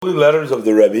Holy Letters of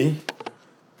the Rebbe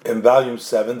in volume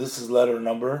 7. This is letter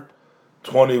number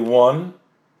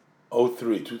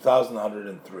 2103,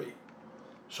 2103.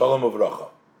 Shalom Uvracha.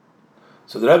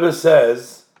 So the Rebbe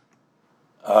says,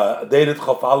 dated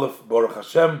Chaf Aleph Baruch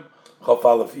Hashem, Chaf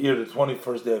Aleph Iyar, the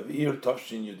 21st day of Iyar,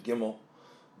 Tafshin Yud Gimel,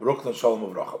 Brooklyn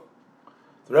Shalom Uvracha.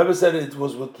 The Rebbe said, it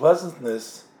was with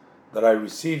pleasantness that I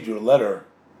received your letter,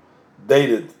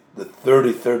 dated the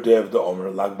 33rd day of the Omer,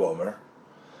 Lag BaOmer,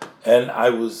 and I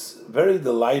was very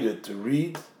delighted to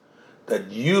read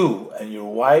that you and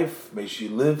your wife, may she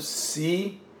live,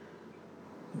 see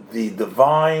the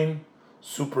divine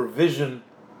supervision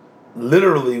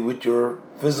literally with your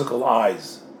physical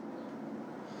eyes.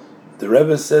 The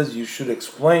Rebbe says you should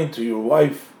explain to your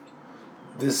wife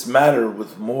this matter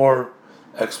with more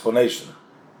explanation.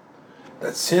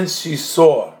 That since she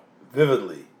saw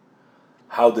vividly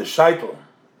how the shaitel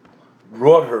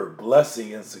brought her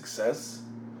blessing and success,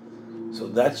 so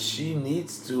that she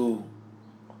needs to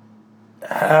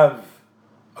have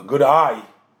a good eye,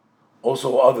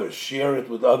 also others, share it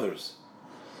with others.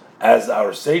 As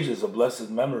our sages of blessed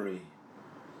memory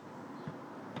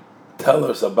tell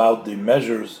us about the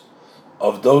measures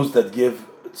of those that give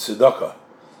tzedakah.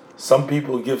 Some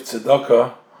people give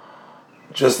tzedakah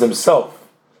just themselves,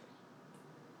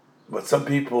 but some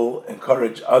people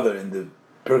encourage other. In the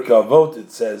Pirkei Avot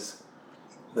it says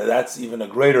that that's even a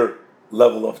greater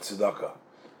level of tzedakah.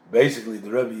 Basically, the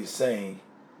Rebbe is saying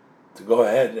to go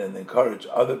ahead and encourage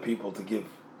other people to give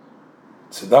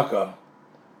tzedakah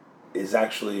is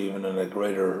actually even on a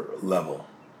greater level.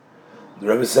 The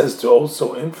Rebbe says to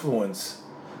also influence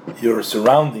your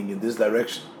surrounding in this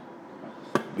direction,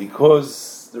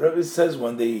 because the Rebbe says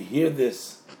when they hear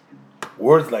this,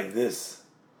 words like this,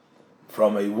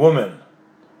 from a woman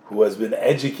who has been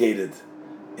educated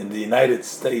in the United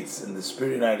States, in the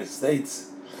spirit United States,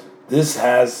 this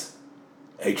has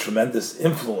a tremendous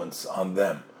influence on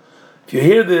them. If you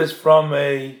hear this from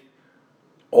a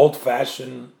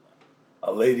old-fashioned,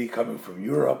 a lady coming from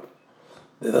Europe,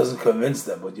 that doesn't convince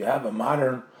them. But you have a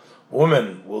modern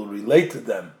woman will relate to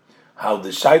them how the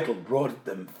shaitel brought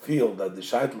them, feel that the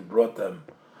shaitel brought them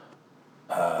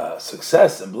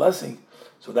success and blessing,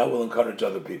 so that will encourage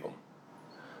other people.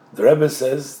 The Rebbe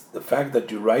says the fact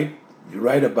that you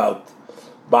write about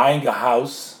buying a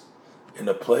house in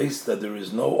a place that there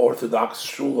is no Orthodox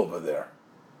shul over there,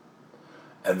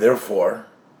 and therefore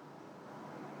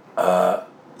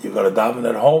you're going to daven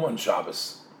at home on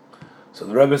Shabbos. So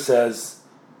the Rebbe says,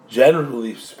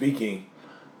 generally speaking,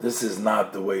 this is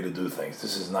not the way to do things.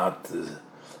 This is not the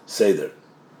Seder.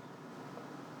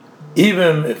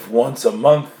 Even if once a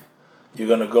month you're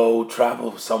going to go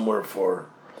travel somewhere for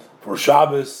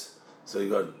Shabbos, so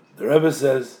the Rebbe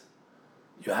says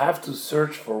you have to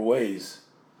search for ways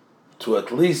to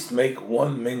at least make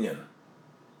 1 minyan.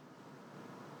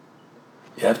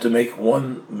 You have to make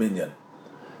 1 minyan.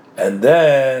 And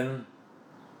then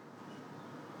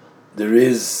there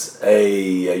is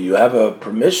you have a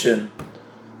permission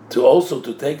to also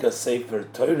to take a Sefer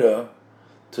Torah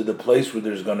to the place where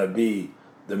there's going to be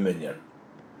the minyan.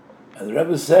 And the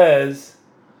Rebbe says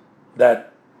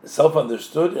that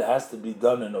self-understood, it has to be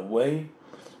done in a way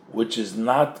which is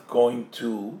not going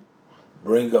to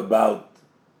bring about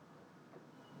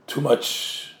too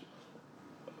much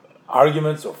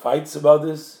arguments or fights about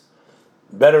this.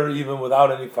 Better even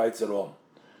without any fights at all.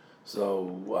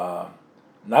 So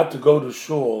not to go to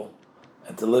shul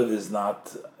and to live is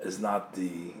not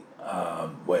the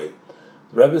way.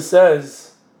 The Rebbe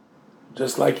says,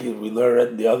 just like we learned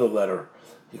in the other letter,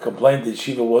 he complained the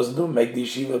yeshiva wasn't doing, make the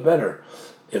yeshiva better.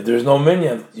 If there's no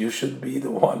minyan, you should be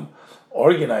the one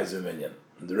organizing the minyan.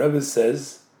 The Rebbe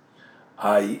says,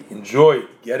 I enjoyed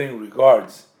getting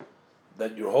regards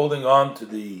that you're holding on to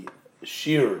the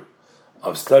shir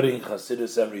of studying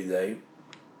Chassidus every day,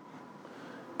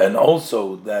 and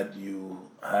also that you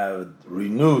have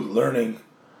renewed learning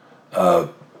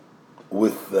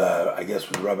with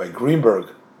Rabbi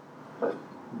Greenberg,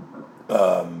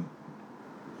 and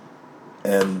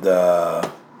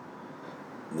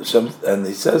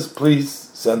he says, please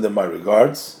send them my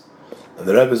regards. And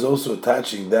the Rebbe is also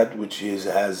attaching that which he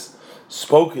has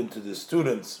spoken to the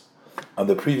students on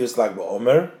the previous Lag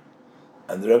BaOmer,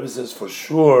 and the Rebbe says for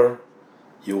sure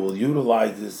you will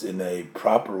utilize this in a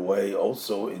proper way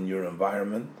also in your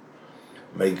environment.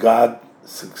 May God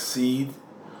succeed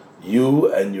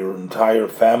you and your entire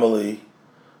family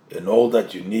in all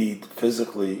that you need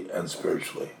physically and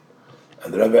spiritually.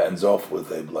 And the Rebbe ends off with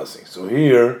a blessing. So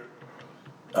here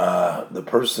the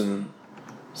person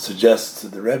suggests to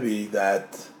the Rebbe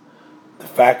that the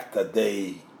fact that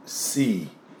they see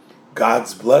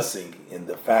God's blessing in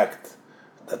the fact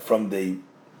that from the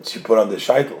she put on the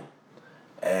shaitel,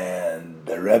 and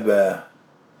the Rebbe,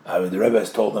 the Rebbe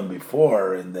has told them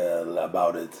before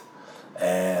about it,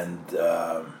 and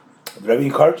the Rebbe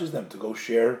encourages them to go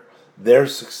share their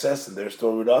success and their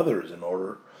story with others in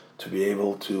order to be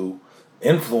able to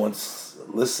influence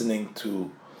listening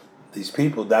to these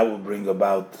people. That will bring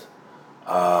about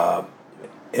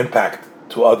impact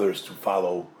to others to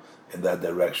follow in that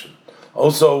direction.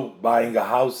 Also, buying a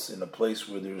house in a place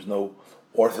where there's no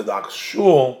Orthodox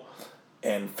shul,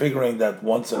 and figuring that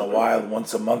once in a while,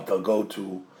 once a month, I'll go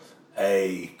to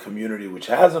a community which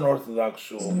has an Orthodox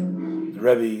shul. The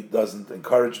Rebbe doesn't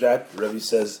encourage that. The Rebbe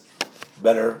says,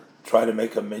 better try to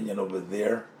make a minyan over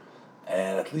there,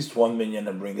 and at least one minyan,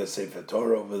 and bring a Sefer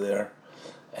Torah over there.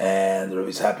 And the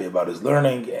Rebbe's happy about his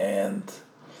learning, and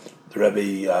the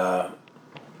Rebbe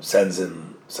sends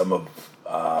in some of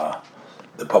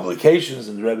the publications,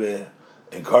 and the Rebbe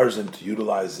encourages him to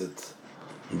utilize it,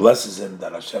 and blesses him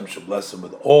that Hashem should bless him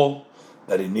with all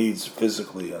that he needs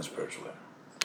physically and spiritually.